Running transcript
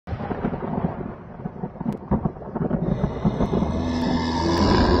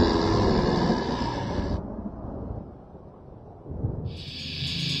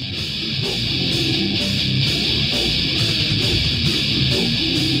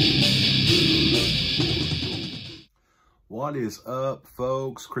What is up,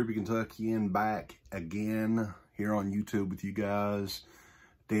 folks? Creepy Kentuckian back again here on YouTube with you guys.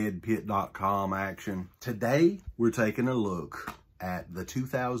 DEADPIT.com action. Today, we're taking a look at the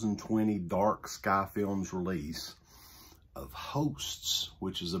 2020 Dark Sky Films release of Hosts,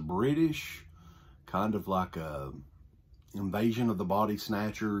 which is a British, kind of like a invasion of the body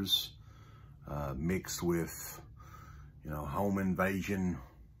snatchers, mixed with, home invasion,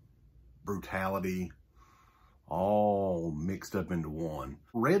 brutality, all mixed up into one.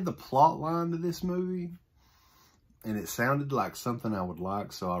 Read the plot line to this movie, and it sounded like something I would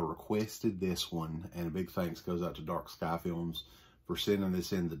like, so I requested this one, and a big thanks goes out to Dark Sky Films for sending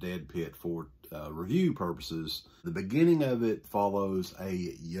this in the Dead Pit for review purposes. The beginning of it follows a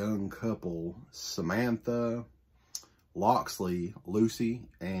young couple, Samantha, Loxley, Lucy,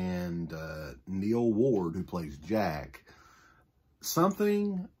 and Neil Ward, who plays Jack.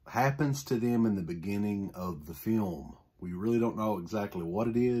 Something happens to them in the beginning of the film. We really don't know exactly what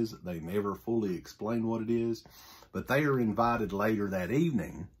it is. They never fully explain what it is, but they are invited later that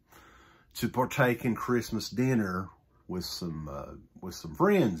evening to partake in Christmas dinner with some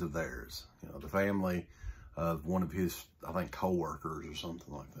friends of theirs. The family of one of his, I think, co-workers or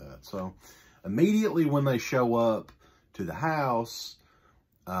something like that. So immediately when they show up to the house,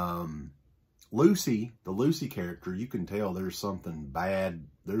 Lucy, the Lucy character, you can tell there's something bad,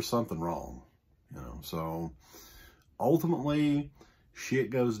 there's something wrong, so ultimately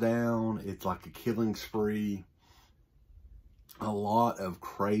shit goes down. It's like a killing spree, a lot of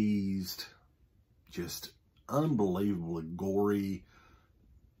crazed, just unbelievably gory,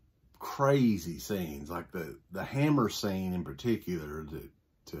 crazy scenes, like the hammer scene in particular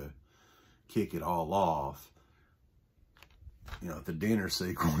to kick it all off. The dinner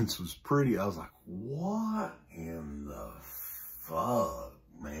sequence was pretty. I was like, what in the fuck,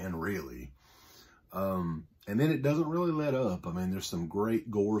 man, really? And then it doesn't really let up. I mean, there's some great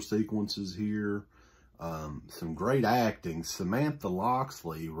gore sequences here. Some great acting. Samantha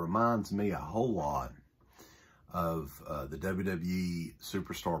Loxley reminds me a whole lot of the WWE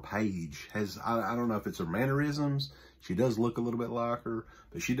superstar Paige. I don't know if it's her mannerisms. She does look a little bit like her,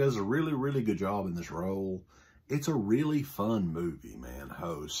 but she does a really, really good job in this role. It's a really fun movie, man,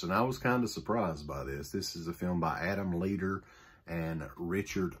 Hosts. And I was kind of surprised by this. This is a film by Adam Leader and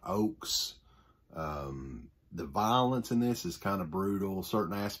Richard Oakes. The violence in this is kind of brutal.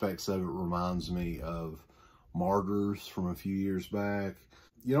 Certain aspects of it reminds me of Martyrs from a few years back.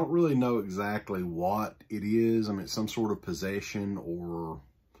 You don't really know exactly what it is. I mean, it's some sort of possession or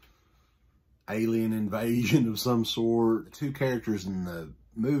alien invasion of some sort. The two characters in the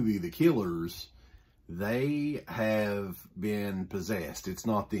movie, the killers, they have been possessed. It's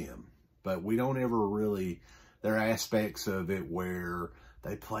not them. But we don't ever really, there are aspects of it where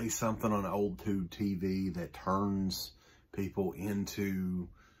they play something on old tube TV that turns people into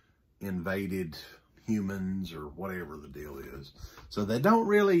invaded humans or whatever the deal is. So they don't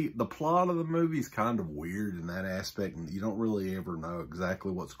really, the plot of the movie is kind of weird in that aspect, and you don't really ever know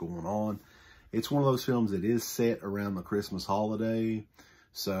exactly what's going on. It's one of those films that is set around the Christmas holiday,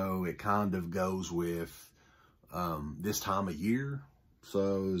 so it kind of goes with this time of year.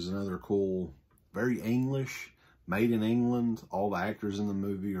 So there's another cool, very English, made in England. All the actors in the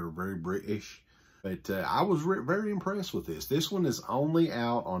movie are very British. But I was very impressed with this. This one is only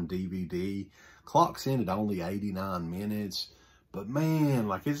out on DVD. Clocks in at only 89 minutes. But man,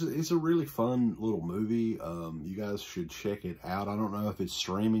 like it's a really fun little movie. You guys should check it out. I don't know if it's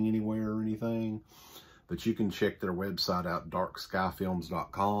streaming anywhere or anything, but you can check their website out,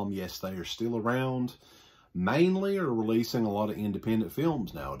 darkskyfilms.com. Yes, they are still around. Mainly are releasing a lot of independent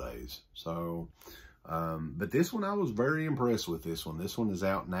films nowadays. So, but this one, I was very impressed with this one. This one is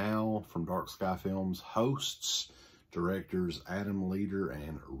out now from Dark Sky Films. Hosts, directors Adam Leader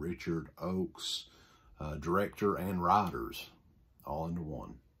and Richard Oakes, director and writers, all into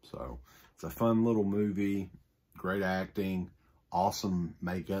one. So it's a fun little movie, great acting, awesome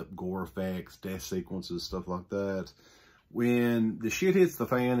makeup, gore effects, death sequences, stuff like that. When the shit hits the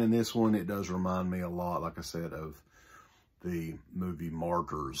fan in this one, it does remind me a lot, like I said, of the movie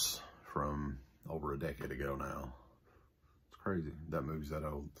Martyrs from over a decade ago now. It's crazy. That movie's that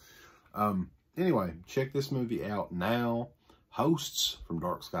old. Anyway, check this movie out now. Hosts from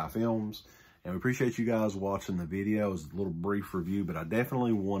Dark Sky Films. And we appreciate you guys watching the video. It was a little brief review, but I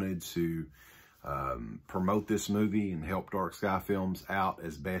definitely wanted to promote this movie and help Dark Sky Films out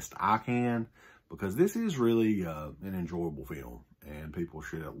as best I can, because this is really an enjoyable film, and people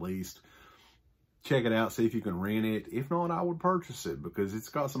should at least check it out, see if you can rent it. If not, I would purchase it, because it's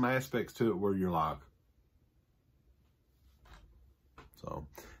got some aspects to it where you're like. So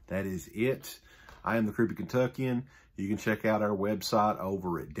that is it. I am the Creepy Kentuckian. You can check out our website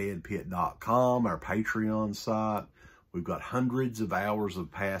over at DEADPIT.com, our Patreon site. We've got hundreds of hours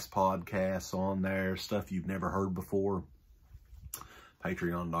of past podcasts on there, stuff you've never heard before.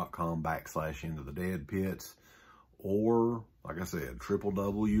 Patreon.com/IntoTheDeadPits. Or, like I said,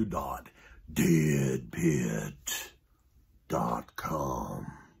 www.deadpit.com.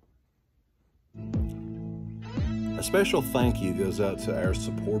 A special thank you goes out to our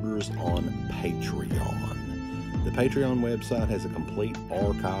supporters on Patreon. The Patreon website has a complete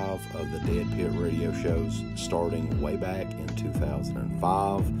archive of the Dead Pit Radio shows starting way back in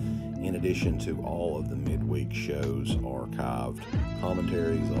 2005, in addition to all of the midweek shows archived,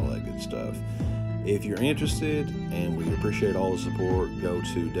 commentaries, all that good stuff. If you're interested, and we appreciate all the support, go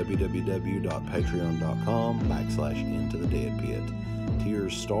to www.patreon.com/IntoTheDeadPit.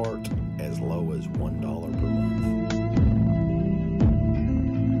 Tiers start as low as $1 per month.